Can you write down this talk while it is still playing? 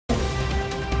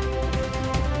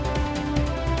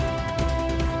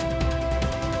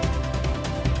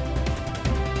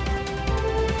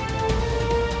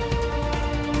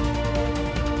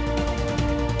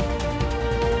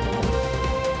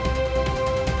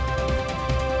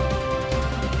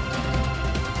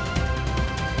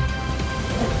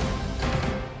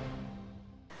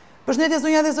Përshëndetje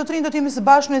zonja dhe zotrin, do t'jemi së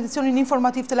bashku në edicionin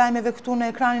informativ të lajmeve këtu në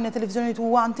ekranin e televizionit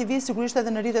One TV, sigurisht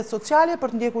edhe në rrjetet sociale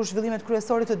për të ndjekur zhvillimet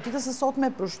kryesore të ditës së sotme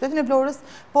për qytetin e Vlorës,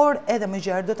 por edhe më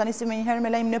gjerë. Do ta nisim menjëherë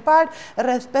me lajmin e parë.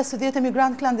 Rreth 50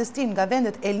 emigrant klandestin nga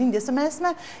vendet e lindjes së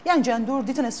mesme janë gjendur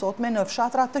ditën e sotme në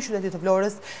fshatra të qytetit të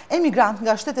Vlorës. Emigrant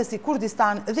nga shtete si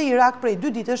Kurdistan dhe Irak prej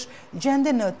 2 ditësh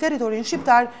gjenden në territorin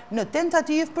shqiptar në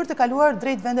tentativë për të kaluar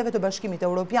drejt vendeve të Bashkimit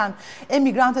Evropian.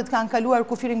 Emigrantët kanë kaluar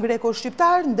kufirin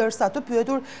greko-shqiptar, ndërsa të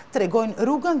pyetur tregojnë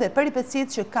rrugën dhe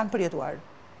peripecitë që kanë përjetuar.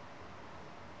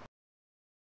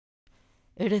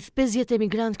 Rreth 50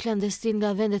 emigrant klandestin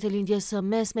nga vendet e lindjes së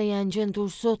mesme janë gjendur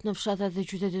sot në fshatrat e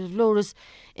qytetit të Vlorës.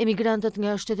 Emigrantët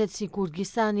nga shtetet si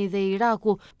Kurdistani dhe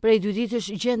Iraku prej 2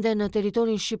 ditësh gjenden në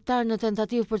territorin shqiptar në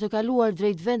tentativë për të kaluar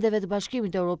drejt vendeve të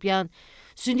Bashkimit Evropian.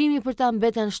 Synimi për ta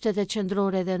mbeten shtetet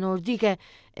qendrore dhe nordike.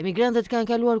 Emigrantët kanë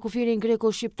kaluar kufirin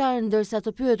greko-shqiptar, ndërsa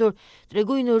të pyetur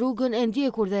tregojnë rrugën e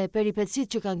ndjekur dhe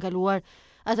peripecitë që kanë kaluar.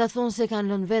 Ata thonë se kanë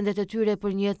lënë vendet e tyre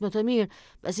për një jetë më të mirë,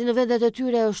 pasi në vendet e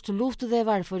tyre është luftë dhe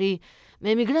varfëri.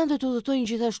 Me emigrantët udhëtojnë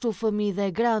gjithashtu fëmijë dhe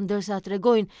gra, ndërsa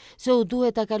tregojnë se u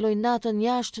duhet ta kalojnë natën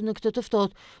jashtë në këtë të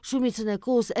ftohtë, shumicën e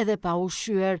kohës edhe pa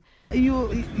ushqyer. You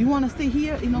want to stay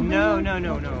here in Albania?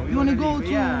 No. You want to go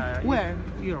to where?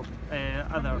 Europe,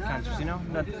 other countries,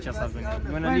 not just Albania.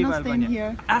 You want to Why leave not staying Albania?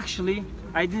 here? Actually,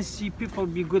 I didn't see people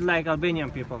be good like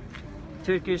Albanian people.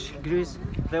 Turkish, Greece,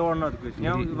 they were not good.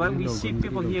 But we see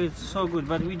people here it's so good,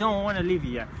 but we don't want to live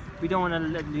here. We don't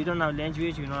have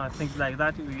language, things like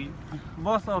that.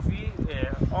 Both of you,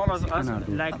 all of us,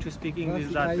 like to speak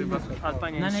English. That but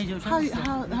Albanians. How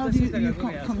do you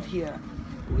come here?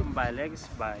 By legs,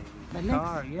 by legs?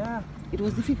 car, yeah. It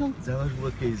was difficult?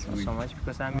 So much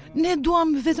because I'm. Ne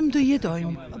duam vetëm të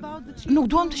jetojmë. Nuk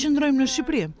duam të qëndrojmë në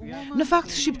Shqipëri. Në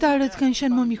fakt, shqiptarët kanë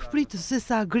qenë më mikpritës se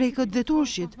sa grekët dhe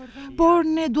turqit, por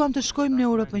ne duam të shkojmë në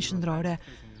Europën qendrore.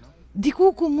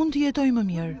 Diku ku mund të jetojmë më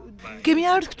mirë. Kemi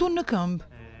ardhur këtu në këmbë.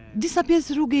 Disa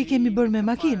pjesë rrugë i kemi bërë me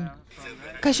makinë.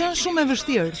 Ka qenë shumë e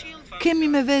vështirë.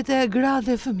 Kemi me vete gra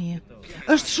dhe fëmijë.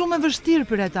 Është shumë e vështirë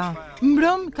për ata.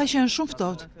 Mbrëm ka qenë shumë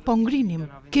ftohtë, po ngrinim.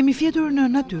 Kemi fjetur në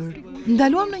natyrë.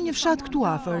 Ndaluam në një fshat këtu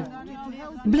afër.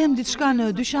 Blem diçka në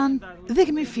dyqan dhe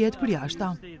kemi fjet për jashta.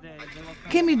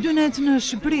 Kemi 2 net në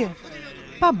Shqipëri,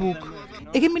 pa bukë.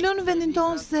 E kemi lënë vendin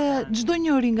tonë se çdo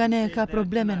njëri nga ne ka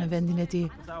probleme në vendin e tij.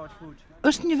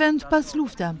 Është një vend pas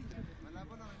lufte.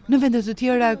 Në vende të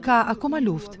tjera ka akoma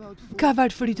luftë, ka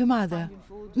varfëri të madhe.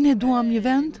 Ne duam një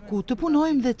vend ku të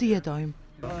punojmë dhe të jetojmë.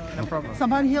 No problem.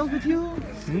 Somebody help with you?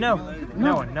 No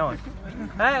one.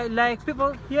 Like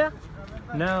people here?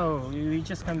 No, we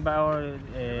just come by our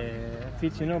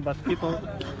feet, but people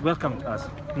welcomed us,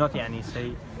 not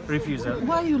say refusal.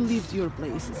 Why you left your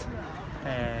places?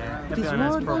 Everyone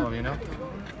has problem,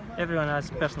 Everyone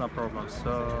has personal problems,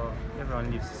 so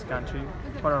everyone leaves this country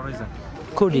for a reason.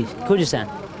 Kurdistan.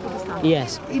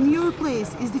 Yes. In your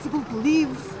place, it's difficult to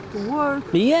live, to work?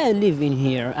 Yeah, I live in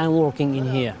here. I'm working in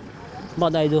here.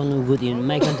 But I don't know good in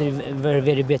my country.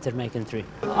 Very better my country.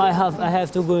 I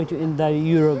have to go to in the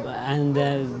Europe and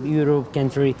Europe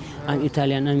country and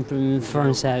Italian and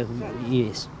France.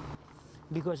 Yes.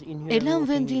 E lëm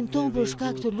vendin tonë për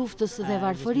shkak të luftës dhe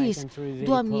varfërisë.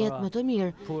 Duam një jetë më të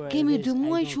mirë. Kemi 2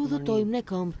 muaj që udhëtojmë në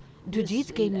këmbë. 2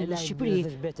 ditë kemi në Shqipëri.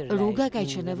 Rruga ka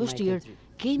qenë e vështirë.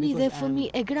 Kemi dhe fëmijë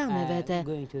e gra me vete.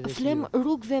 Flem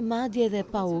rrugëve madje dhe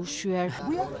pa ushqyer.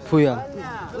 Fuja.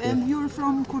 And you're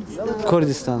from Kurdistan?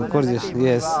 Kurdistan, Kurdish,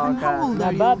 yes. And how old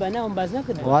are you?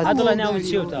 What?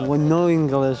 No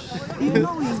English. You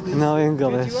know English? No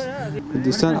English.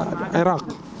 Kurdistan, Iraq.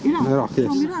 Iraq, yes.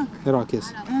 From Iraq? Iraq,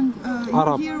 yes. And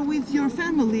Arab. you're here with your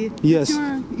family? Yes.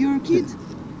 Your kid?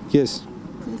 Yes.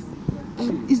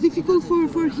 It's difficult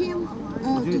for him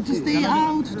to stay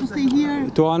out, to stay here?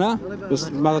 أنا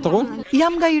بس ماذا تقول؟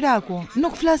 Jam nga Iraku,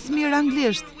 nuk flas mirë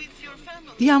anglisht.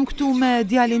 Jam këtu me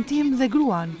djalin tim dhe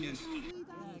gruan.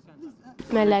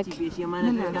 Melek.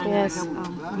 Yes.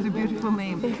 What a beautiful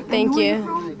name. Thank you.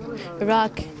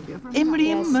 Iraq.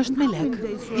 Emri im është Melek.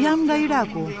 Jam nga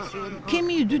Iraku.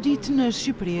 Kemi 2 ditë në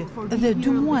Shqipëri dhe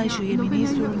 2 muaj që jemi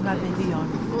nisur nga vendi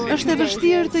jonë. Është e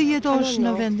vështirë të jetosh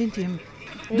në vendin tim.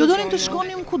 Do donim të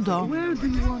shkonim kudo.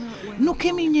 Nuk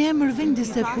kemi një emër vendi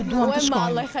se ku duam të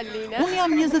shkojmë. Unë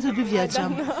jam 22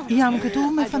 vjeçëm. Jam këtu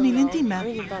me familjen time,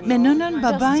 me nënën,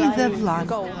 babain dhe vllain.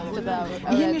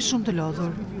 Jemi shumë të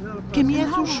lodhur. Kemi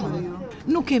ecur shumë.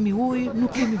 Nuk kemi ujë,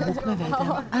 nuk kemi bukë me vete.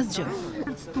 Asgjë.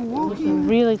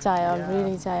 Really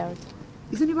tired.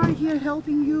 Is anybody here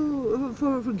helping you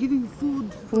for giving food?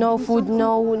 No food,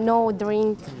 no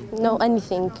drink, no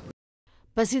anything.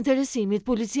 Pas interesimit,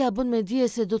 policia bën me dije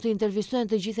se do të intervistojnë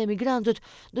të gjithë emigrantët,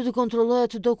 do të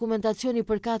kontrollohet dokumentacioni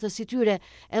përkatës i tyre,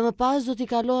 e më pas do t'i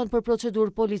kalohen për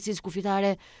procedurë policisë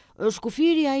kufitare. Është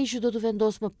kufiri ai që do të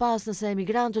vendos më pas nëse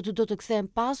emigrantët do të kthehen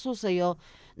pas ose jo,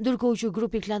 ndërkohë që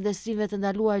grupi klandestinëve të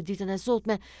ndaluar ditën e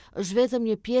sotme është vetëm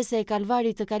një pjesë e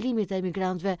kalvarit të kalimit të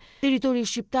emigrantëve. Territori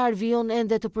shqiptar vijon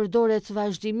ende të përdoret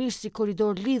vazhdimisht si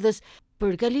korridor lidhës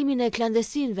për kalimin e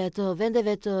klandestinëve të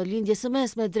vendeve të lindjes së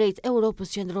mesme drejt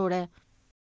Europës qendrore.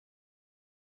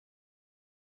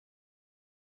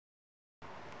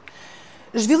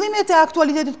 Zhvillimet e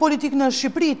aktualitetit politik në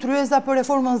Shqipëri, tryeza për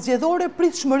reformën zgjedhore,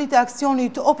 pritshmëritë e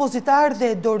aksionit opozitar dhe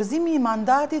dorëzimi i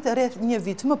mandatit rreth një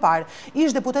vit më parë.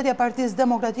 Ish deputetja e Partisë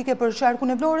Demokratike për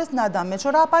Qarkun e Vlorës, Nada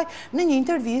Meçorapaj, në një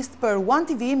intervistë për One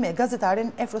TV me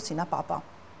gazetaren Efrosina Papa.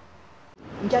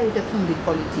 Ngjarjet e fundit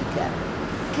politike.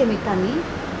 Kemi tani,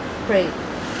 prej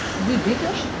 2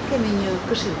 ditësh, kemi një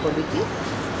këshill politik,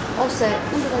 ose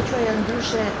unë do ta quaja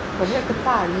ndryshe, për herë të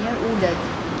parë një ulet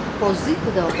pozitë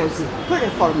dhe opozitë për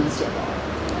reformën zgjedhore.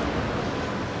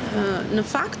 Në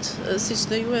fakt, siç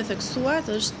dhe ju e theksuat,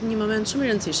 është një moment shumë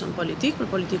i rëndësishëm politik për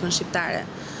politikën shqiptare.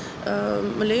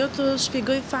 Më lejo të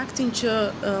shpjegoj faktin që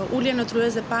ulja në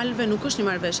tryezë e palëve nuk është një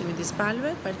marrëveshje midis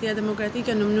palëve. Partia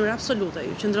Demokratike në mënyrë absolute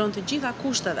ju qëndron të gjitha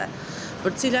kushteve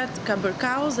për cilat ka bërë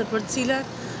kaos dhe për cilat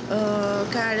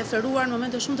ka referuar në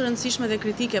momente shumë të rëndësishme dhe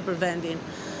kritike për vendin.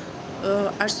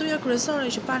 Arsyeja kryesore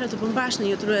që palët të përmbash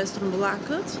në një tryezë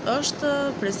trumbullakët është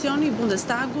presioni i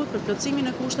Bundestagut për plotësimin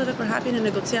e kushteve për hapjen e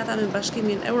negociatave me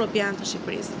Bashkimin Evropian të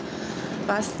Shqipërisë.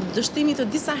 Pas dështimit të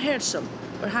disa hershëm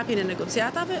për hapjen e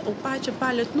negociatave, u pa që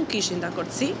palët nuk ishin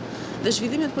dakordsi dhe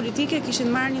zhvillimet politike kishin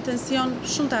marrë një tension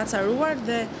shumë të acaruar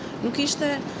dhe nuk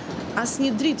ishte asnjë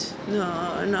dritë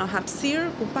në hapësirë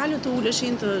ku palët të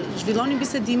uleshin të zhvillonin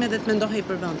bisedime dhe të mendohej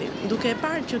për vendin. Duke e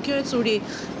parë që kjo ecuri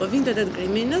po vinte te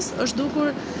kriminës, është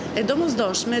dukur e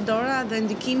domosdoshme dora dhe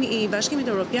ndikimi i Bashkimit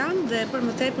Evropian dhe për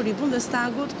më tepër i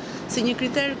Bundestagut si një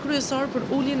kriter kryesor për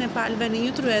uljen e palëve në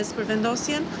një tryezë për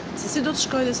vendosjen se si do të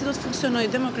shkojë dhe si do të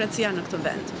funksionojë demokracia në këtë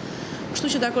vend.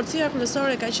 Kështu që dakordsia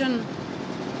kryesore ka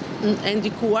qenë e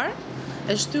ndikuar,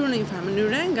 e shtyrë në një farë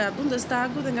mënyre nga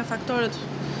Bundestagu dhe nga faktorët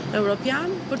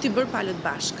Europian për t'i bërë palët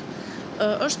bashk.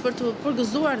 Është për të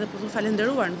përgëzuar dhe për të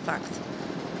falenderuar në fakt.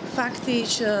 Fakti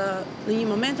që në një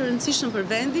moment të rëndësishëm për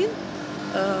vendin,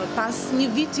 pas një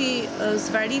viti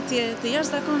zvaritje të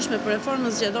jashtëzakonshme për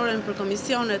reformën zgjedhore për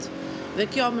komisionet dhe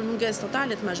kjo me mungesë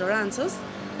totale të mazhorancës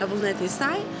nga vullneti i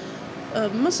saj,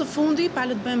 më së fundi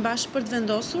palët bëhen bashkë për të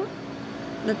vendosur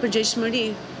me përgjegjshmëri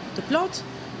të plotë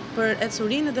për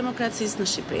ecurinë e demokracisë në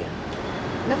Shqipëri.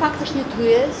 Në fakt është një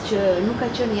tryezë që nuk ka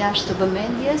qenë jashtë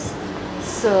vëmendjes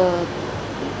së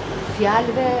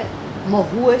fjalëve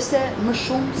mohuese më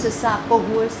shumë se sa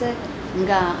pohuese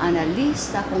nga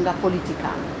analistë apo nga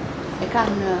politikanë. E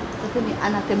kanë, të themi,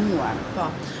 anatemuar.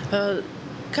 Po.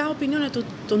 Ka opinione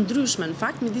të ndryshme në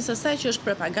fakt, midis asaj që është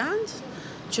propagandë,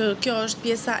 që kjo është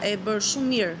pjesa e bërë shumë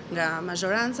mirë nga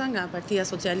mazhoranca, nga Partia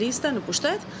Socialiste në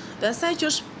pushtet, dhe asaj që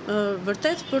është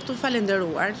vërtet për të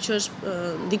falenderuar, që është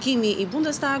ndikimi i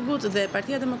Bundestagut dhe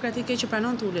Partia Demokratike që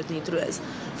pranon të ulet në një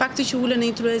tryezë. Fakti që ulet në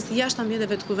një tryezë jashtë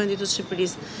ambienteve të kuvendit të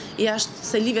Shqipërisë, jashtë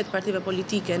selive të partive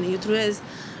politike, në një tryezë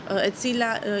e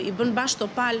cila i bën bashkë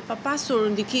to palë pa pasur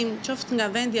ndikim qoftë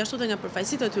nga vendi ashtu dhe nga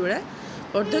përfaqësitë e tyre,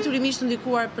 por detyrimisht të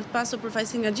ndikuar për të pasur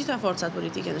përfaqësi nga gjitha forcat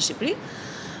politike në Shqipëri.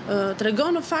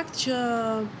 Tregon në fakt që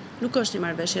nuk është një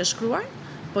marrëveshje e shkruar,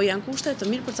 po janë kushte të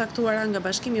mirë përcaktuara nga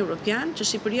Bashkimi Evropian që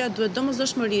Shqipëria duhet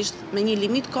domosdoshmërisht me një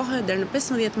limit kohe deri në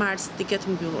 15 mars t'i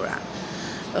ketë mbyllura.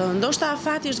 Ndoshta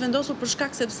afati është vendosur për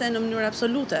shkak sepse në mënyrë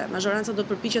absolute mazhoranca do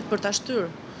përpiqet për ta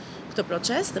shtyrë këtë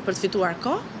proces dhe për të fituar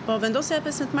kohë, po vendosja e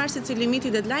 15 marsit si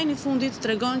limiti deadline i fundit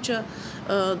tregon që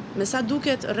me sa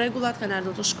duket rregullat kanë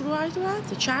ardhur të shkruara,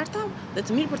 të qarta dhe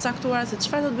të mirë përcaktuara se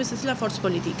çfarë do të bëjë secila forcë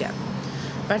politike.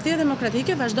 Partia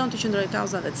Demokratike vazhdon të qëndrojë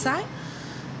kauzave të saj,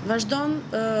 vazhdon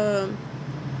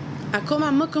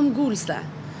akoma më këmbgulse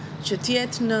që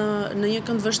t'jetë në një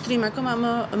këndvështrim akoma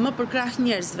më përkrah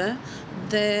njerëzve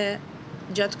dhe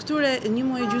gjatë këtyre 1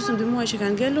 muaj e gjysmë, 2 muaj që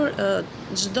kanë ngelur,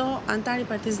 çdo antar i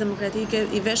Partisë Demokratike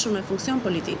i veshur me funksion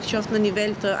politik, qoftë në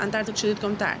nivel të antar të Këshillit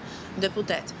Kombëtar,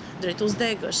 deputet, drejtues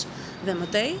degësh dhe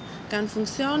mëtej, kanë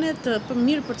funksione të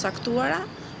mirë përcaktuara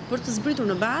për të zbritur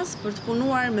në bazë, për të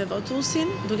punuar me votusin,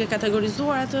 duke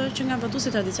kategorizuar atë që nga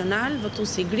votusi tradicional,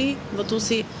 votusi i gri,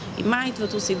 votusi i majt,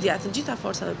 votusi i djathtë, të gjitha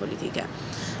forcave politike.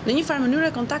 Në një farë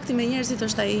mënyrë kontakti me njerëzit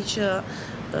është ai që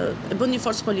e bën një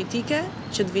forcë politike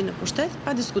që të vinë në pushtet,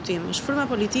 pa diskutim. Është fryma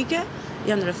politike,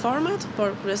 janë reformat,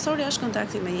 por kryesori është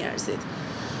kontakti me njerëzit.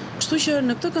 Kështu Kështu që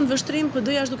në këtë këndvështrim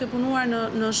PD-ja është duke punuar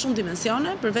në shumë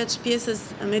dimensione, përveç pjesës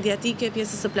mediatike,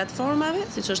 pjesës së platformave,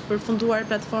 siç është përfunduar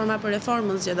platforma për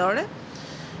reformën zgjedhore,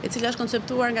 e cila është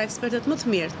konceptuar nga ekspertët më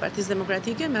të mirë të Partisë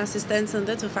Demokratike me asistencën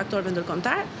dhe të faktorëve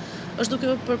ndërkombëtar, është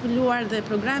duke përpulluar dhe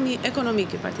programi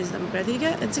ekonomik i Partisë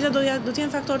Demokratike, e cila do të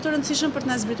jenë faktor të rëndësishëm për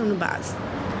të na zbritur në bazë.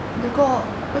 Ndërkohë,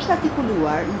 është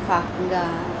artikuluar në fakt nga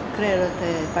krerët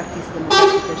e Partisë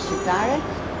Demokratike Shqiptare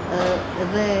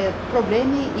dhe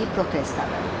problemi i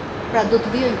protestave. Pra do të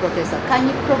vijojnë protestat. Ka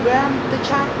një program të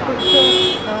qartë për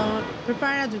këtë?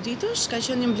 Përpara 2 ditësh ka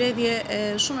qenë një mbledhje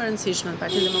shumë e rëndësishme në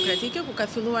Partinë Demokratike, ku ka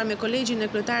filluar me kolegjin e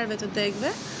kryetarëve të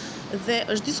degëve dhe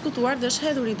është diskutuar dhe është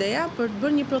hedhur ideja për të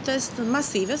bërë një protestë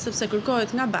masive, sepse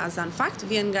kërkohet nga baza. Në fakt,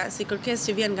 vjen si kërkesë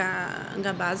që vjen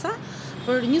nga baza,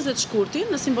 për 20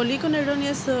 shkurtin në simbolikën e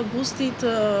rënies së bustit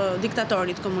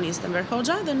diktatorit komunist Enver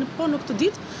Hoxha dhe në këtë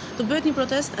ditë të bëhet një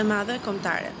protestë e madhe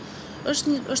kombëtare.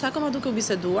 Është akoma duke u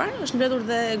biseduar, është mbledhur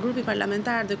dhe grupi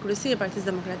parlamentar dhe kryesia e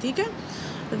Partisë Demokratike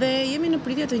dhe jemi në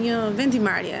pritje të një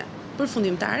vendimarrje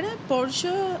përfundimtare, por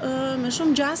që me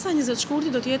shumë gjasa 20 shkurti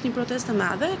do të jetë një protestë e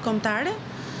madhe kombëtare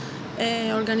e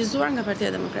organizuar nga Partia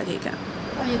Demokratike.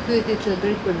 Ka një pyetje të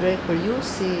drejtë për ju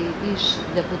si ish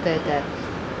deputete.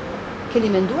 Keni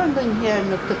menduar ndonjëherë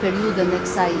në këtë periudhë me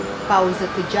kësaj pauze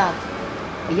të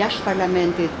gjatë jashtë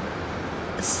parlamentit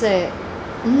se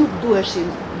nuk duheshin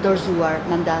dorëzuar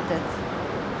mandatet?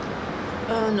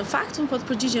 Në fakt, unë po të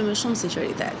përgjigjem me shumë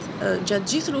sinqeritet. Gjatë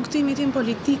gjithë rrugtimit tim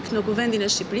politik në Kuvendin e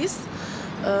Shqipërisë,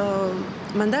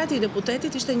 mandati i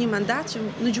deputetit ishte një mandat që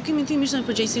në gjykimin tim ishte në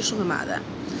përgjegjësi shumë e madhe.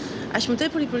 Aq më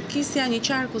tepër i përkisja një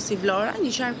qarku si Vlora,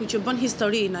 një qarku që bën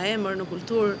histori në emër, në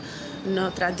kulturë, në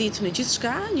traditë, në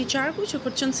gjithçka, një qarku që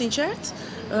për të qenë sinqert,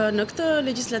 në këtë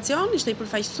legjislacion ishte i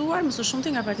përfaqësuar më së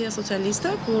shumti nga Partia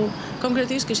Socialiste, ku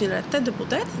konkretisht kishin rreth 8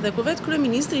 deputet dhe ku vetë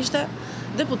kryeministri ishte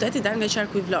deputet i dalë nga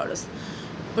qarku i Vlorës.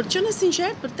 Për të qenë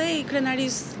sinqert, për te i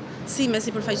krenarisë sime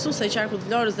si përfaqësuese e qarkut të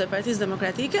Vlorës dhe Partisë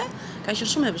Demokratike, ka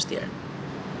qenë shumë e vështirë.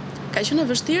 Ka qenë e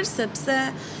vështirë sepse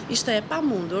ishte e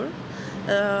pamundur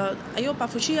ajo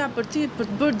pafuqia për të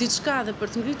bërë diçka dhe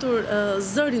për të ngritur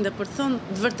zërin dhe për të thënë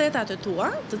të vërtetat e tua,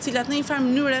 të cilat në një farë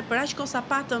mënyre për aq kohë sa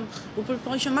patëm u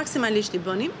përpoqëm maksimalisht i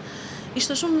bënim,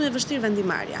 ishte shumë e vështirë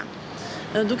vendimarrja.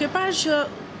 Duke parë që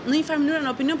në një farë mënyre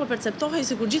në opinion po perceptohej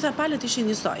sikur gjitha palët ishin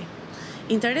njësoj.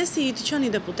 Interesi i të qenë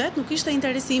deputet nuk ishte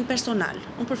interesi im personal.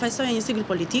 Unë përfaqësoja një sigël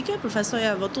politike,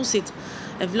 përfaqësoja votuesit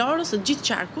e Vlorës, të gjithë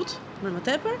qarkut, më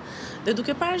tepër, dhe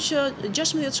duke parë që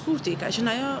 16 shkurti ka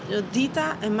qenë ajo dita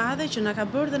e madhe që na ka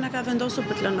bërë dhe na ka vendosur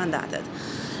për të lënë mandatet.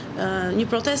 Një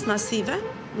protestë masive,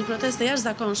 një protestë e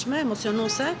jashtëzakonshme,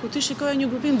 emocionuese, ku ti shikoje një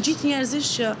grupim gjithë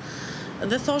njerëzish që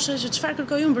dhe thoshe që çfarë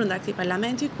kërkoj unë brenda këtij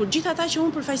parlamenti, kur gjithë ata që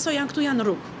unë përfaqësoj janë këtu, janë në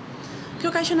rrugë.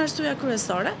 Kjo ka qenë arsyeja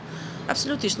kryesore.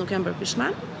 Absolutisht nuk jam bërë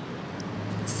pishman,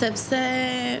 sepse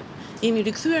jemi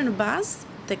rikthyer në bazë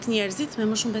tek njerëzit me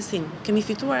më shumë besim. Kemi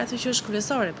fituar atë që është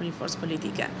kryesore për një forcë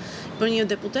politike. Për një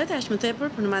deputete aq më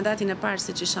tepër për në mandatin e parë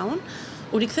siç isha unë,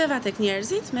 u riktheva tek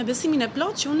njerëzit me besimin e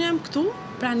plot që unë jam këtu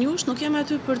pranë jush, nuk jam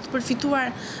aty për të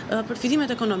përfituar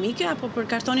përfitimet ekonomike apo për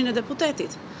kartonin e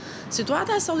deputetit.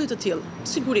 Situata e solli të tillë,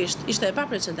 sigurisht ishte e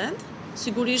paprecedent,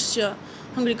 sigurisht që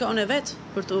hëngrikon e vetë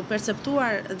për të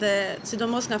perceptuar dhe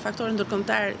sidomos nga faktorët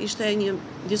ndërkombëtar ishte një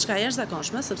diçka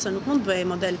jashtëzakonshme, sepse nuk mund të bëhej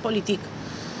model politik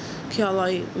kjo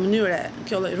lloj mënyre,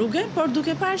 kjo lloj rruge, por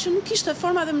duke parë që nuk kishte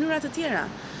forma dhe mënyra të tjera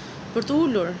për të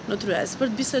ulur në tryez,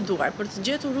 për të biseduar, për të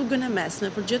gjetur rrugën e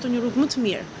mesme, për të gjetur një rrugë më të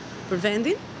mirë për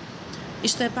vendin,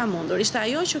 ishte e pamundur. Ishte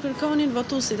ajo që kërkonin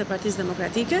votuesit e Partisë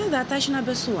Demokratike dhe ata që na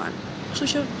besuan.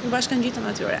 Kështu që u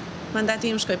bashkangjitëm atyre.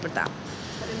 Mandati im shkoi për ta.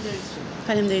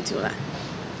 Faleminderit juve.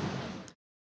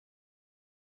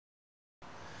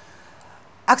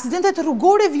 Aksidentet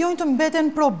rrugore vijojnë të mbeten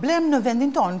problem në vendin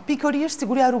tonë. Pikërisht,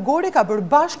 siguria rrugore ka bërë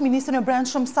bashkë Ministrin e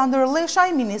Brendshëm Sandër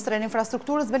Leshaj, Ministren e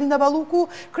Infrastrukturës Belinda Balluku,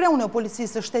 Kreun e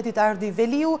Policisë së Shtetit Ardi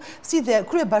Veliu, si dhe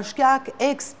kryebashkiak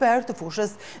ekspert të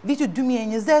fushës. Viti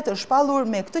 2020 është shpallur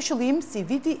me këtë qëllim si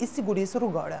viti i sigurisë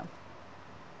rrugore.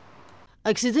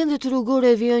 Aksidentet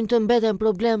rrugore vijojnë të mbeten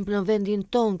problem në vendin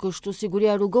tonë, kështu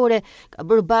siguria rrugore ka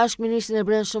bërë bashkë Ministrin e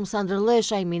Brendshëm Sandër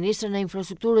Leshaj, Ministren e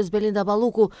Infrastrukturës Belinda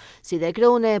Balluku, si dhe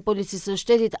Kreun e Policisë së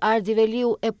Shtetit Ardi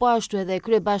Veliu, e po ashtu edhe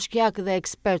kryebashkiak dhe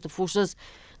ekspert të fushës.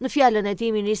 Në fjalën e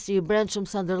tij, Ministri i Brendshëm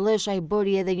Sandër Leshaj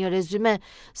bëri edhe një rezume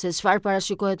se çfarë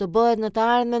parashikohet të bëhet në të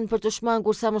ardhmen për të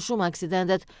shmangur sa më shumë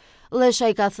aksidentet.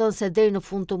 Leshaj ka thënë se deri në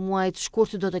fund të muajit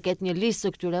shkurt do të ketë një listë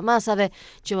të këtyre masave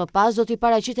që më pas do t'i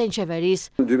paraqiten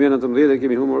qeverisë. Në 2019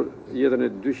 kemi humbur jetën e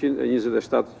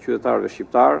 227 qytetarëve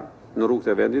shqiptar në rrugët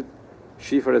e vendit,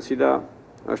 shifër e cila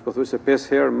është pothuajse 5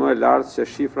 herë më e lartë se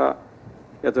shifra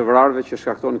e të vrarëve që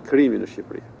shkakton krimin në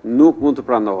Shqipëri. Nuk mund të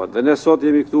pranohet. Dhe ne sot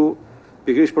jemi këtu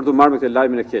pikërisht për të marrë me këtë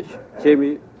lajmin e keq.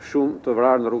 Kemi shumë të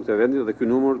vrarë në rrugët e vendit dhe ky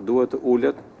numër duhet të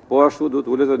ulet. Po ashtu duhet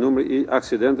ulet edhe numri i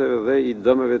aksidenteve dhe i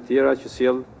dëmeve të tjera që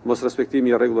sjell mos respektimi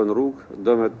i rregullave në rrugë,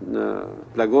 dëmet në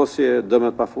plagosje,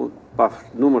 dëmet pa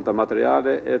numër të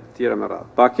materiale e të tjera me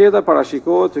radhë. Paketa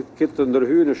parashikohet të ketë të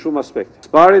ndërhyrë në shumë aspekte.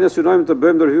 Së pari ne synojmë të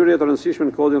bëjmë ndërhyrje të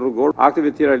rëndësishme në kodin rrugor,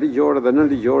 akteve të tjera ligjore dhe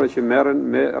nënligjore që merren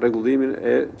me rregullimin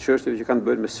e çështjeve që kanë të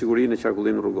bëjnë me sigurinë e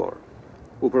qarkullimit rrugor.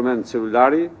 U përmend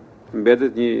celulari,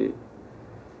 mbetet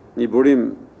një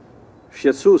burim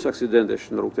shqetësues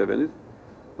aksidentesh në rrugët e vendit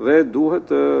dhe duhet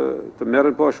të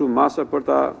merren po ashtu masa për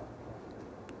ta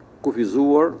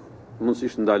kufizuar,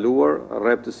 mundësisht ndaluar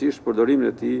rreptësisht përdorimin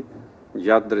e tij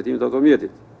gjatë drejtimit të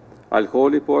automjetit.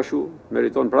 Alkooli po ashtu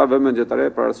meriton prapë vëmendje të re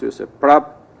për arsye se prapë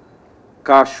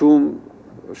ka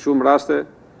shumë raste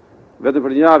vetëm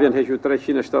për një javë janë hequr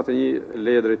 371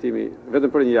 leje drejtimi vetëm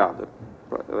për një javë.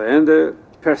 Dhe ende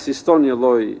persiston një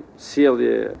lloj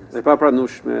sjellje e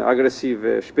papranueshme,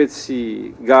 agresive, shpejtësi,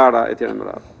 gara e tjera me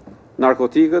radhë.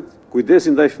 Narkotikët,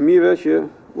 kujdesin ndaj fëmijëve që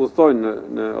udhtojnë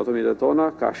në automjetet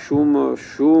tona, ka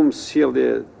shumë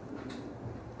sjellje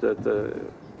të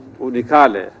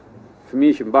unikale.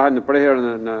 Fëmijë që mbahen në prehër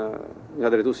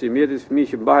nga drejtuesi i mjetit, fëmijë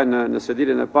që mbahen në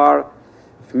sediljen e parë,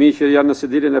 fëmijë që janë në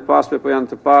sediljen e pasme, po janë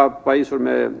të paisur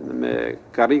me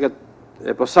karrikat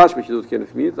e posaçme që duhet të kenë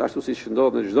fëmijët, ashtu siç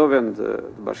ndodh në çdo vend të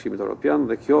Bashkimit Evropian,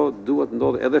 dhe kjo duhet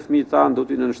ndodhë edhe fëmijët tanë duhet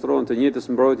të nënshtrohen të njëjtës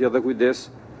mbrojtje dhe kujdes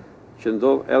që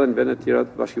ndodh edhe në vendet tjera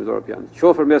të Bashkimit Evropian.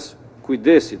 Qoftë përmes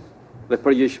kujdesit dhe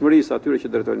përgjegjësimisë atyre që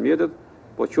drejtojnë mjetet,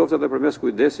 po qoftë edhe përmes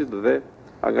kujdesit dhe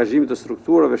angazhimit të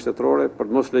strukturave shtetërore për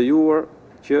të mos lejuar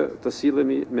që të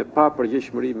sillemi me pa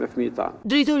përgjegjësi me fëmijët tanë.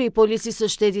 Drejtori i Policisë së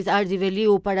Shtetit Ardi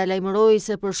Veliu paralajmëroi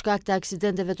se për shkak të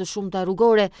aksidenteve të shumta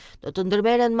rrugore do të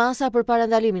ndërmerren masa për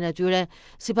parandalimin e tyre.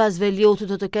 Sipas Veliut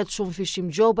do të ketë shumë fishim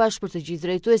gjobash për të gjithë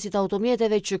drejtuesit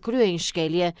automjeteve që kryejnë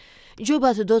shkelje.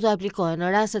 Gjobat do të aplikohen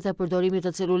në rastet e përdorimit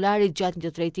të celularit gjatë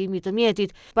një trajtimi të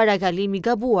mjetit, parakalimi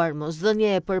gabuar,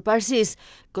 mosdhënie e përparësisë,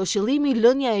 këshillimi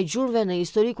lënia e gjurve në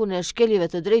historikun e shkeljeve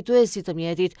të drejtuesit të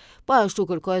mjetit, po ashtu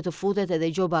kërkohet të futet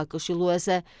edhe gjoba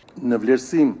këshilluese. Në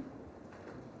vlerësim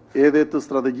edhe të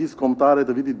strategjisë kombëtare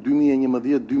të vitit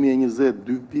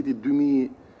 2011-2020, viti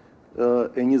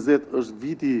 2020 është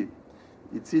viti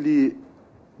i cili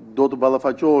do të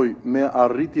ballafaqojë me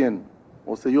arritjen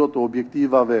ose jo të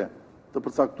objektivave të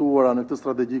përcaktuara në këtë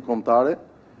strategji kombëtare.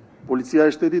 Policia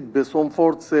e Shtetit beson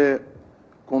fort se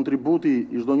kontributi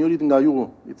i çdo njërit nga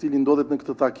ju, i cili ndodhet në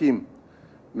këtë takim,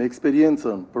 me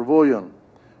eksperiencën, përvojën,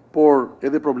 por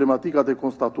edhe problematikat e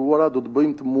konstatuara, do të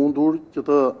bëjmë të mundur që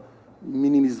të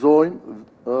minimizojmë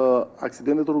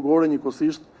aksidentet rrugore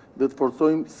njëkohësisht dhe të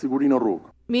forcojmë sigurinë në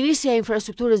rrugë. Ministrja e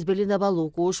Infrastrukturës Belinda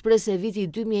Balluku u shpreh se viti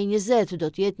 2020 do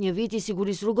të jetë një vit i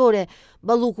sigurisë rrugore.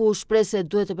 Balluku u shpreh se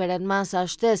duhet të merren masa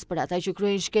shtesë për ata që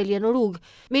kryejnë shkelje në rrugë.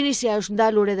 Ministrja është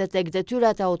ndalur edhe tek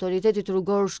detyrat e autoritetit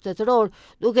rrugor shtetëror,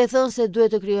 duke thënë se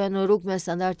duhet të krijohen në rrugë me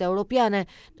standarde europiane,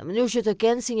 në mënyrë që të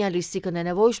kenë sinjalistikën e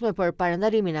nevojshme për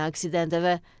parandalimin e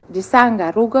aksidenteve. Disa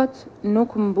nga rrugët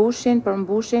nuk mbushin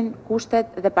kushtet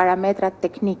dhe parametrat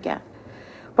teknike,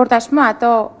 por tashmë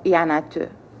ato janë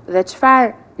aty. Dhe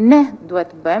çfarë ne duhet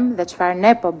të bëjmë dhe çfarë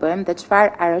ne po bëjmë dhe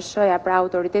çfarë ARSH-ja, pra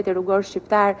autoriteti rrugor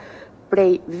shqiptar,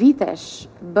 prej vitesh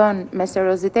bën me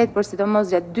seriozitet, por sidomos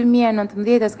gjatë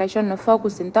 2019-s ka qenë në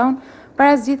fokusin ton,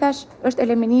 parazitash është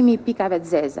eliminimi i pikave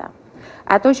të zeza.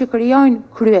 Ato që krijojnë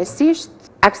kryesisht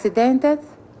aksidentet,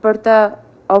 për të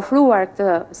ofruar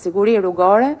këtë siguri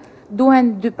rrugore,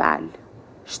 duhen dy palë.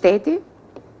 Shteti,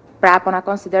 pra po na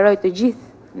konsideroj të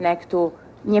gjithë ne këtu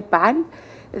një palë,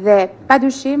 dhe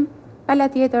padyshim pala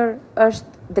tjetër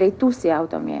është drejtuesi i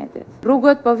automjetit.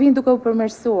 Rrugët po vinë duke u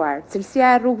përmirësuar.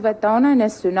 Cilësia e rrugëve tona ne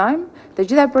synojmë të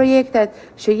gjitha projektet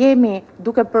që jemi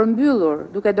duke përmbyllur,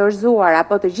 duke dorëzuar,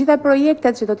 apo të gjitha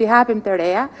projektet që do t'i hapim të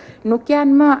reja, nuk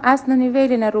janë më as në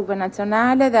nivelin e rrugëve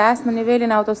nacionale dhe as në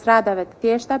nivelin e autostradave të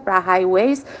thjeshta, pra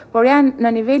highways, por janë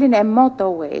në nivelin e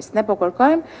motorways. Ne po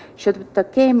kërkojmë që të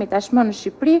kemi tashmë në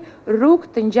Shqipëri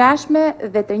rrugë të ngjashme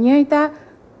dhe të njëjta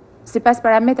sipas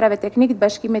parametrave teknik të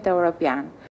Bashkimit Evropian.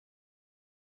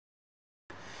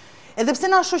 Edhe pse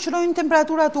na shoqërojnë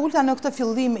temperatura të ulta në këtë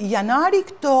fillim janari,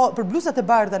 këto për bluzat e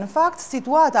bardha në fakt,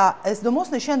 situata,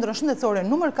 sidomos në qendrën shëndetësore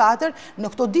numër 4,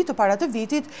 në këto ditë para të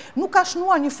vitit, nuk ka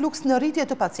shnuar një fluks në rritje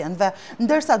të pacientëve,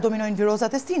 ndërsa dominojnë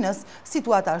virozat e stinës.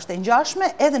 Situata është e ngjashme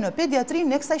edhe në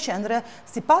pediatrinë në kësaj qendre,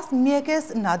 sipas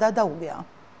mjekes Nada Daullia.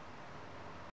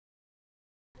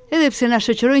 Edhe pse na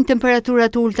shoqërojnë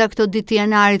temperaturat ulta këto ditë të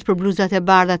janarit për bluzat e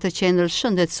bardha të qendrës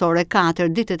shëndetësore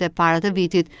 4 ditët e para të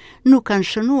vitit, nuk kanë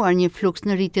shënuar një fluks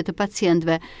në rritje të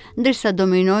pacientëve, ndërsa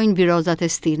dominojnë virozat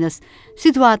e stinës.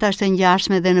 Situata është e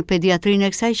ngjashme edhe në pediatrinë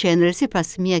e kësaj qendre,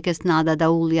 sipas mjekes Nada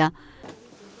Daulja.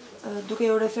 Duke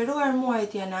u referuar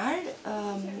muajit janar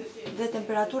dhe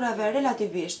temperaturave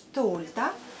relativisht të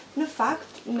ulta, në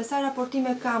fakt, me sa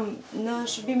raportime kam në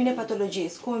shërbimin e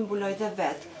patologjisë, ku e mbuloj dhe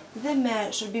vetë, dhe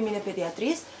me shërbimin e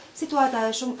pediatrisë, situata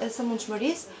e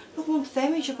sëmundshmërisë, nuk mund të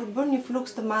themi që për bërë një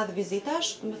fluks të madh vizitash,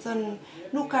 më thënë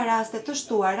nuk ka raste të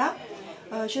shtuara,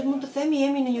 që mund të themi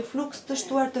jemi në një fluks të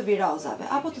shtuar të virozave,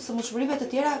 apo të sëmundshmërive të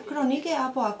tjera kronike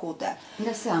apo akute.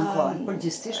 Nga se ankohen,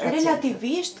 përgjithsisht?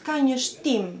 Relativisht ka një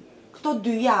shtim këto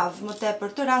 2 javë më tepër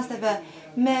të rasteve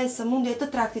me sëmundje të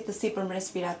traktit të sipërm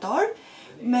respirator,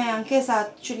 me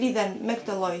ankesat që lidhen me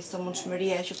këtë lloj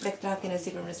sëmundshmërie që prek traktin e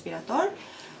sipërm respirator.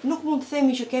 Nuk mund të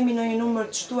themi që kemi ndonjë numër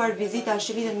të shtuar vizitash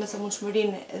që lidhen me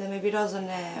sëmundshmërinë dhe me virozën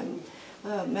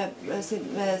me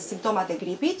simptomat e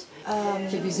gripit.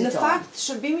 Në fakt,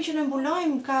 shërbimi që ne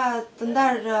mbulojmë ka të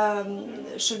ndarë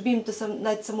shërbim të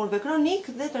sëmurve kronik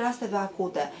dhe të rasteve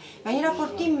akute. Nga një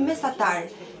raportim mesatar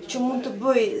që mund të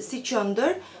bëj si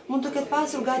qendër, mund të ketë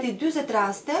pasur gati 40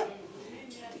 raste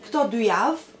këto 2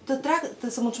 javë të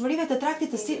sëmundshmërive të traktit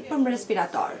të sipërm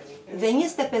respirator dhe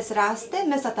 25 raste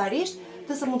mesatarisht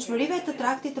të sëmundshmërive të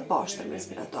traktit të poshtërm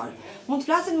respirator. Mund të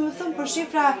flasim më thënë për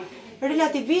shifra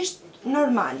relativisht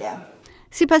normale.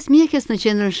 Sipas mjekes në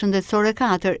qendrën shëndetësore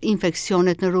 4,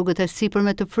 infeksionet në rrugët e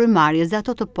sipërme të frymarrjes dhe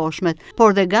ato të poshtmet,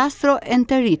 por dhe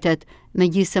gastroenteritet,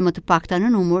 megjithëse më të pakta në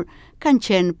numër, kanë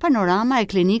qenë panorama e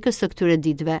klinikës së këtyre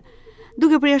ditëve.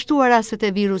 Duke përjashtuar rastet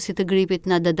e virusit të gripit,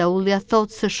 Nada Daulja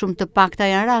thotë se shumë të pakta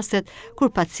janë rastet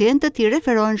kur pacientët i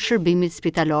referohen shërbimit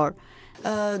spitalor.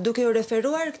 Duke u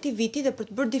referuar këtij viti dhe për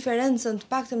të bërë diferencën të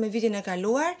paktën me vitin e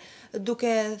kaluar,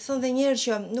 duke thënë dhe njerë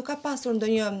që nuk ka pasur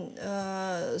ndonjë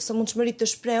sëmundshmëri të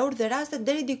shprehur dhe rastet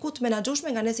deri diku të menaxhueshme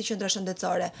nga ne si qendra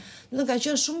shëndetësore. Do të kanë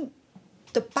qenë shumë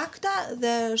të pakta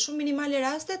dhe shumë minimale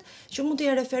rastet që mund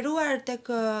të jenë referuar tek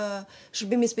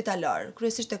shërbimi spitalor,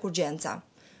 kryesisht tek urgjenca.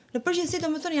 Në përgjithësi,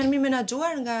 domethënë janë mirë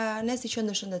menaxhuar nga ne si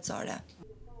qendër shëndetësore.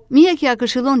 Mjekja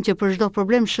këshillon që për çdo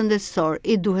problem shëndetësor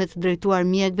i duhet drejtuar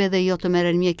mjekëve dhe jo të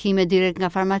merren mjekime direkt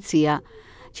nga farmacia.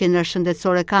 Qendra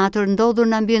shëndetësore 4 ndodhur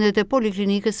në ambientet e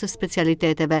poliklinikës së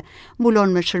specialiteteve,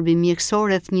 mbulon me shërbim mjekësor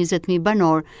rreth 20.000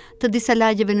 banor të disa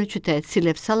lagjeve në qytet, si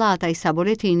Lef Sallata, Isa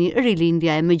Boletini,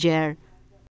 Rilindja e Mëgjer.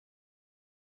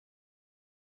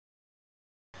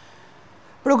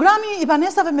 Programi i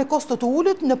banesave me kosto të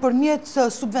ulët nëpërmjet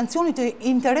subvencionit të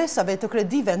interesave të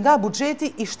kredive nga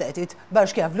buxheti i shtetit.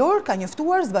 Bashkia Vlorë ka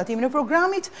njoftuar zbatimin e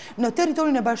programit në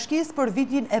territorin e bashkisë për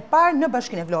vitin e parë në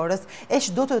Bashkinë e Vlorës, e që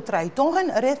do të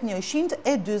trajtohen rreth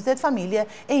 140 familje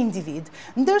e individ,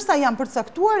 ndërsa janë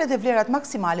përcaktuar edhe vlerat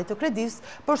maksimale të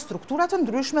kredisë për strukturat të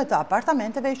ndryshme të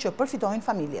apartamenteve që përfitojnë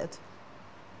familjet.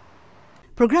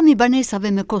 Programi i banesave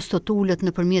me kosto të ulët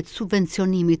nëpërmjet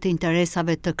subvencionimit të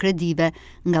interesave të kredive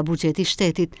nga buxheti i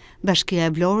shtetit, Bashkia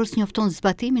e Vlorës njofton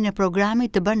zbatimin e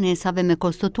programit të banesave me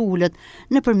kosto të ulët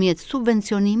nëpërmjet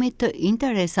subvencionimit të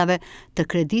interesave të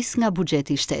kredisë nga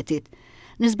buxheti i shtetit.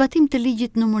 Në zbatim të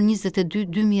ligjit numër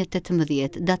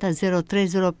 22/2018, data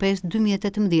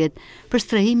 03/05/2018 për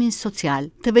strehimin social,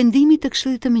 të vendimit të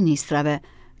Këshillit të Ministrave,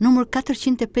 numër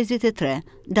 453,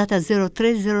 data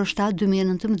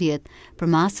 03/07/2019, për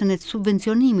masën e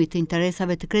subvencionimit të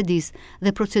interesave të kredisë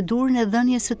dhe procedurën e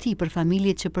dhënies së tij për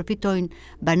familjet që përfitojnë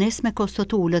banesë me kosto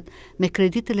të ulët me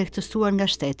kredi të lehtësuar nga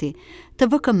shteti, të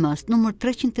VKM-s numër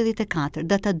 384,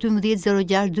 data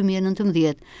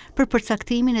 12/06/2019, për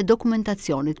përcaktimin e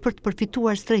dokumentacionit për të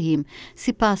përfituar strehim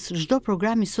sipas çdo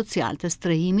programi social të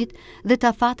strehimit dhe të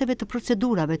afateve të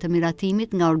procedurave të miratimit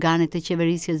nga organet e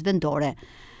qeverisjes vendore.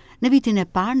 Në vitin e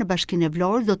parë në Bashkinë e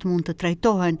Vlorës do të mund të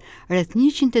trajtohen rreth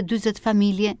 140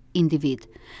 familje individ,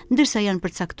 ndërsa janë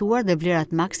përcaktuar dhe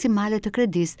vlerat maksimale të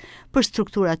kredisë për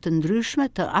strukturat të ndryshme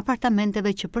të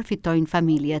apartamenteve që përfitojnë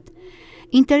familjet.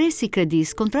 Interesi i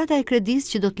kredisë, kontrata e kredisë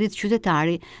që do të lidh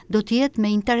qytetari, do të jetë me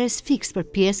interes fiks për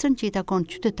pjesën që i takon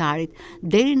qytetarit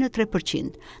deri në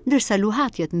 3%, ndërsa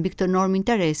luhatjet mbi këtë normë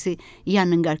interesi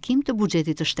janë në ngarkim të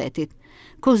buxhetit të shtetit.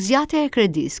 Kozgjatja e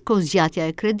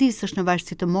kredisë është në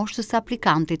varësi të moshës së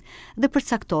aplikantit dhe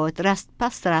përcaktohet rast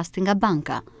pas rasti nga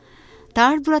banka. Të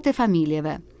ardhurat e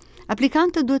familjeve.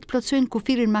 Aplikantët duhet plotësojnë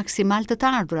kufirin maksimal të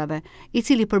ardhurave, i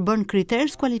cili përbën kriter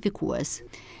skualifikues.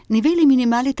 Niveli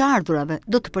minimal i të ardhurave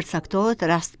do të përcaktohet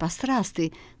rast pas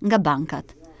rasti nga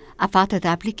bankat. Afatet e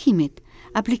aplikimit.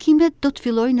 Aplikimet do të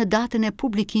fillojnë në datën e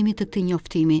publikimit të këtij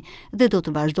njoftimi dhe do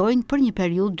të vazhdojnë për një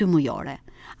periudhë 2 mujore.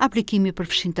 Aplikimi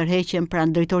përfshin tërheqjen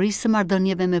pranë drejtorisë së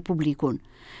marrëdhënieve me publikun.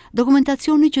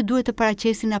 Dokumentacioni që duhet të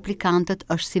paraqesin aplikantët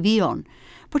është CV-on,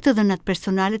 për të dhënat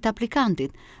personale të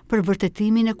aplikantit, për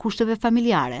vërtetimin e kushteve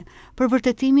familjare, për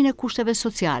vërtetimin e kushteve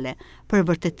sociale, për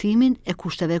vërtetimin e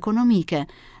kushteve ekonomike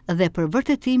dhe për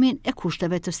vërtetimin e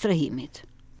kushteve të strehimit.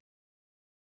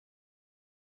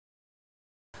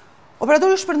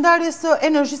 Operatori i shpërndarjes së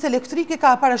energjisë elektrike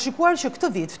ka parashikuar që këtë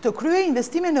vit të kryejë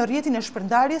investime në rrjetin e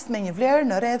shpërndarjes me një vlerë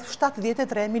në rreth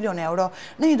 73 milion euro.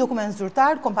 Në një dokument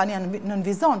zyrtar, kompania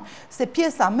nënvizon se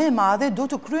pjesa më e madhe do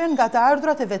të kryen nga të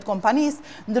ardhurat e vetë kompanisë,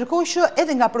 ndërkohë që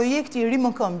edhe nga projekti i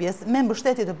rimëkëmbjes me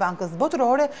mbështetje të Bankës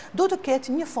Botërore do të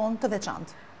ketë një fond të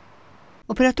veçantë.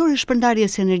 Operatori i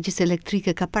shpërndarjes së energjisë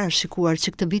elektrike ka parashikuar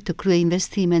që këtë vit të kryejë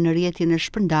investime në rrjetin e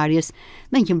shpërndarjes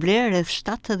me një vlerë rreth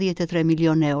 73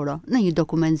 milion euro. Në një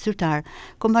dokument zyrtar,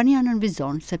 kompania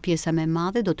nënvizon se pjesa më e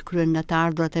madhe do të kryen nga të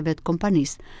ardhurat e vetë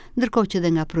kompanisë, ndërkohë që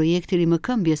edhe nga projekti i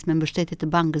rimëkëmbjes me mbështetje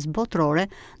të Bankës Botërore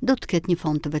do të ketë një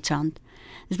fond të veçantë.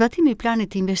 Zbatimi i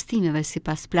planit të investimeve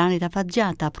sipas planit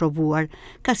afatgjatë aprovuar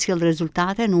ka sjellë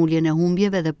rezultate në uljen e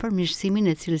humbjeve dhe përmirësimin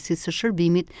e cilësisë së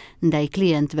shërbimit ndaj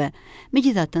klientëve.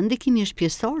 Megjithatë, ndikimi është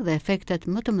pjesor dhe efektet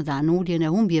më të mëdha në uljen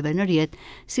e humbjeve në rrjet,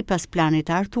 sipas planit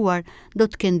të artuar, do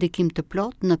të kenë ndikim të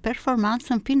plotë në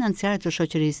performancën financiare të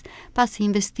shoqërisë, pasi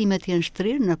investimet janë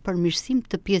shtrirë në përmirësim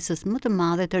të pjesës më të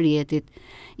madhe të rrjetit.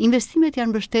 Investimet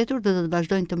janë mbështetur dhe do të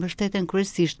vazhdojnë të mbështeten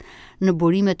kryesisht në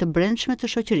burime të brendshme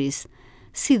të shoqërisë,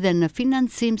 si dhe në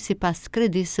financim sipas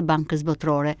kredisë së Bankës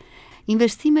Botërore.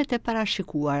 Investimet e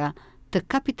parashikuara të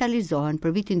kapitalizohen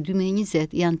për vitin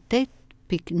 2020 janë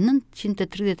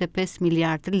 8,935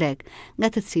 miliardë lek, nga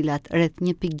të cilat rreth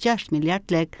 1,6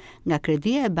 miliardë lek nga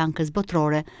kredia e Bankës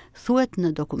Botërore, thuhet në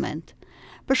dokument.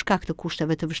 Për shkak të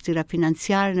kushteve të vështira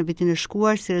financiare në vitin e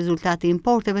shkuar si rezultati i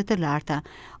importeve të larta,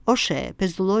 OSHE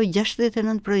pezullloi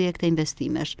 69 projekte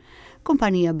investimesh.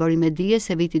 Kompania bëri me dije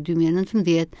se viti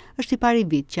 2019 është i pari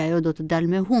vit që ajo do të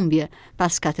dalë me humbje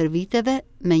pas 4 viteve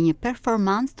me një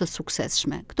performancë të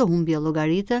suksesshme. Këto humbje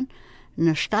llogariten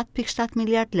në 7,7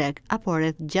 miliard lek apo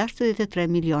rreth 63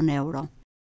 milion euro.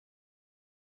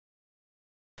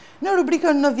 Në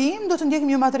rubrikën Në vijim do të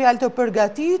ndjekim një material të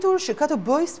përgatitur që ka të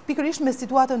bëjë pikërisht me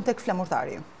situatën tek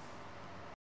flamurtari.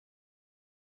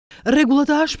 Rregullat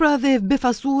e ashpra dhe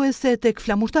befasuese tek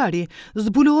flamurtari.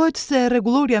 Zbulohet se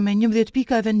rregullorja me 11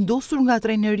 pika e vendosur nga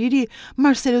trajneri i ri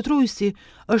Marcelo Truisi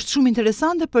është shumë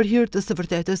interesante për hir të së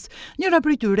vërtetës. Njëra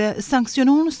prej tyre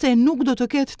sanksionon se nuk do të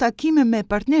ketë takime me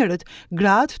partnerët,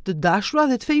 gratë, të dashura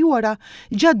dhe të fejuara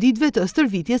gjatë ditëve të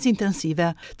stërvitjes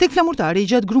intensive. Tek flamurtari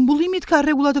gjatë grumbullimit ka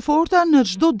rregulla të forta në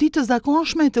çdo ditë të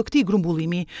zakonshme të këtij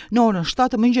grumbullimi. Në orën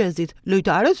 7 të mëngjesit,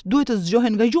 lojtarët duhet të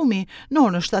zgjohen nga gjumi. Në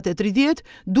orën 7:30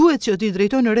 duhet që t'i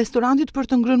drejtojnë restorantit për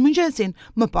të ngrënë mëngjesin.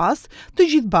 Më pas, të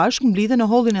gjithë bashkë mblidhen në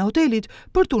hollin e hotelit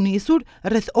për t'u nisur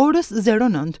rreth orës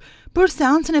 09 për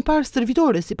seancën e parë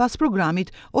stërvitore sipas programit,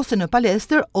 ose në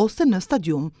palestër ose në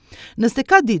stadium. Nëse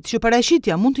ka ditë që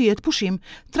paraqitja mund të jetë pushim,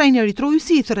 trajneri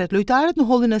Truisi i thret lojtarët në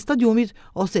hollin e stadiumit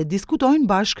ose diskutojnë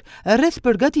bashkë rreth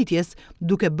përgatitjes,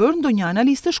 duke bërë ndonjë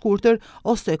analizë të shkurtër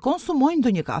ose konsumojnë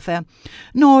ndonjë kafe.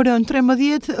 Në orën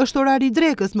 13 është orari i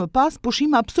drekës, më pas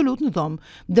pushim absolut në dhomë,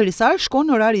 derisa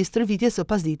shkon orari i stërvitjes së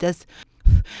pasdites.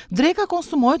 Dreka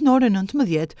konsumohet në orën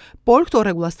 19, por këto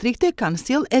rregulla strikte kanë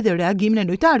sjell edhe reagimin e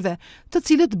lojtarëve, të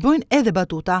cilët bëjnë edhe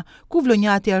batuta, ku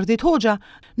vlonjati Ardit Hoxha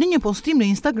në një postim në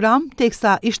Instagram,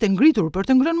 teksa ishte ngritur për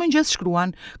të ngrënë mëngjes,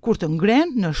 shkruan: kur të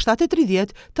ngren në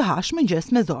 7:30 të hash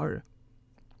mëngjes me zor.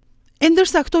 E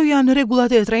ndërsa këto janë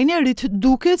rregullat e trajnerit,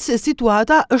 duket se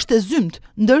situata është e zymt,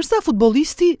 ndërsa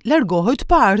futbollisti largohet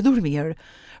pa ardhur mirë.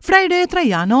 Frajre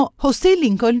Trajano, Jose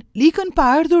Lincoln pa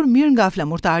ardhur mirë nga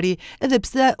flamurtari, edhe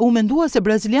pse u mendua se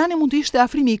braziliani mund të ishte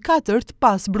afrimi i katërt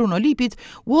pas Bruno Lipit,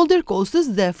 Walter Kostës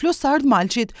dhe Flosard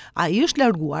Malçit, ai është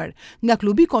larguar. Nga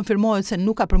klubi konfirmohet se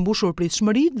nuk ka përmbushur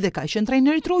pritshmëritë dhe ka qenë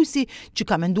trajneri Truisi, që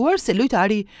ka menduar se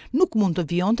lojtari nuk mund të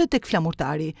vijonte tek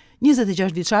flamurtari.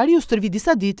 26 vjeçari u stërvit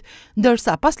disa ditë,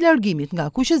 ndërsa pas largimit nga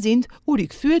Kuqezind u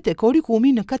rikthye tek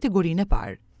Orikumi në kategorinë e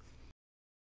parë.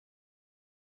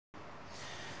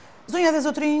 Zonja dhe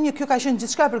zotrinj, kjo ka qenë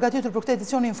gjithçka përgatitur për këtë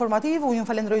edicion informativ. Unë ju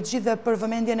falenderoj të gjithëve për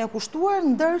vëmendjen e kushtuar,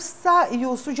 ndërsa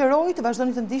ju sugjeroj të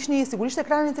vazhdoni të ndiqni sigurisht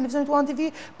ekranin e televizionit One TV,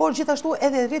 por gjithashtu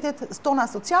edhe rrjetet tona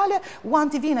sociale.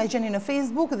 One TV na gjeni në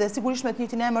Facebook dhe sigurisht me të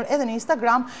njëjtin emër edhe në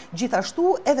Instagram,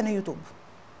 gjithashtu edhe në YouTube.